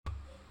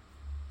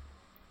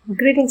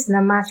Greetings in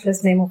the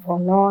matchless name of our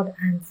Lord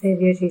and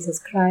Savior Jesus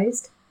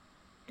Christ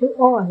to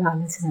all our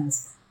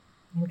listeners.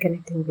 In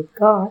connecting with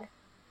God,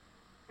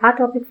 our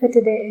topic for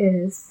today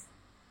is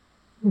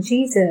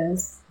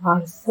Jesus,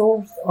 our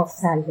source of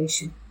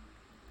salvation.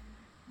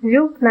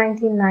 Luke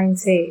 19:9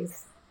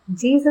 says,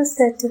 Jesus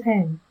said to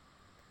him,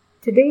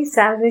 "Today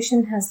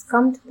salvation has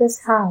come to this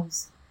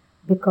house,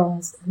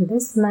 because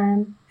this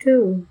man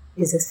too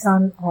is a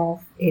son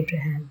of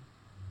Abraham."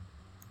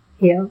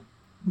 Here,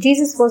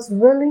 Jesus was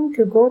willing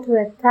to go to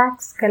a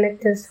tax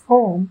collector's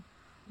home,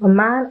 a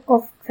man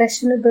of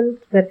questionable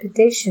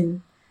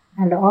reputation,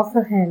 and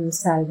offer him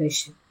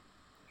salvation.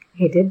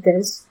 He did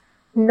this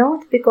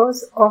not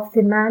because of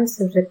the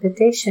man's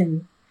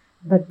reputation,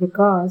 but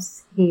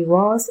because he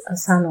was a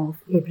son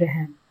of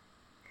Abraham.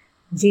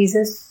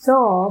 Jesus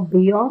saw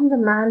beyond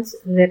the man's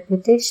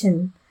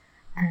reputation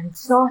and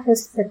saw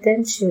his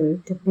potential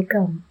to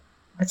become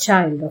a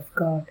child of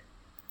God.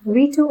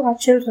 We too are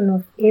children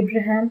of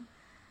Abraham,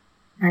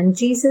 and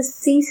Jesus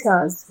sees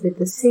us with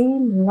the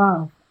same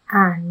love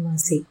and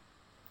mercy.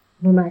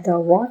 No matter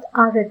what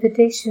our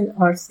reputation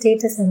or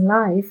status in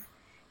life,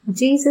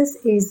 Jesus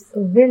is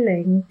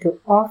willing to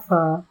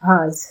offer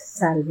us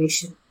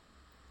salvation.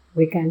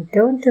 We can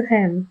turn to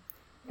Him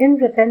in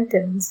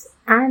repentance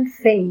and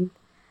faith,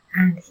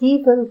 and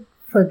He will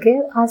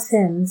forgive our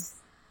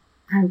sins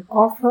and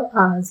offer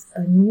us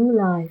a new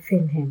life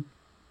in Him.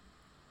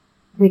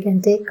 We can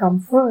take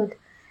comfort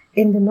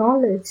in the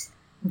knowledge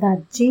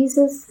that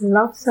Jesus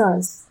loves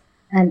us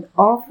and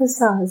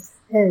offers us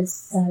His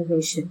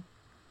salvation.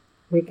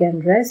 We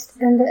can rest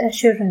in the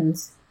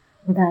assurance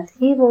that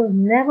He will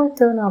never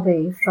turn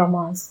away from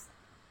us,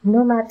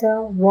 no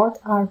matter what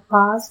our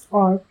past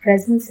or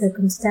present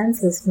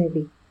circumstances may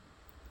be.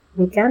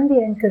 We can be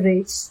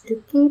encouraged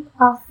to keep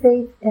our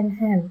faith in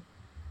Him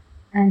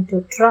and to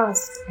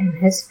trust in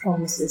His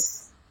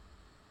promises.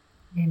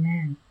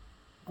 Amen.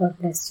 God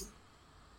bless you.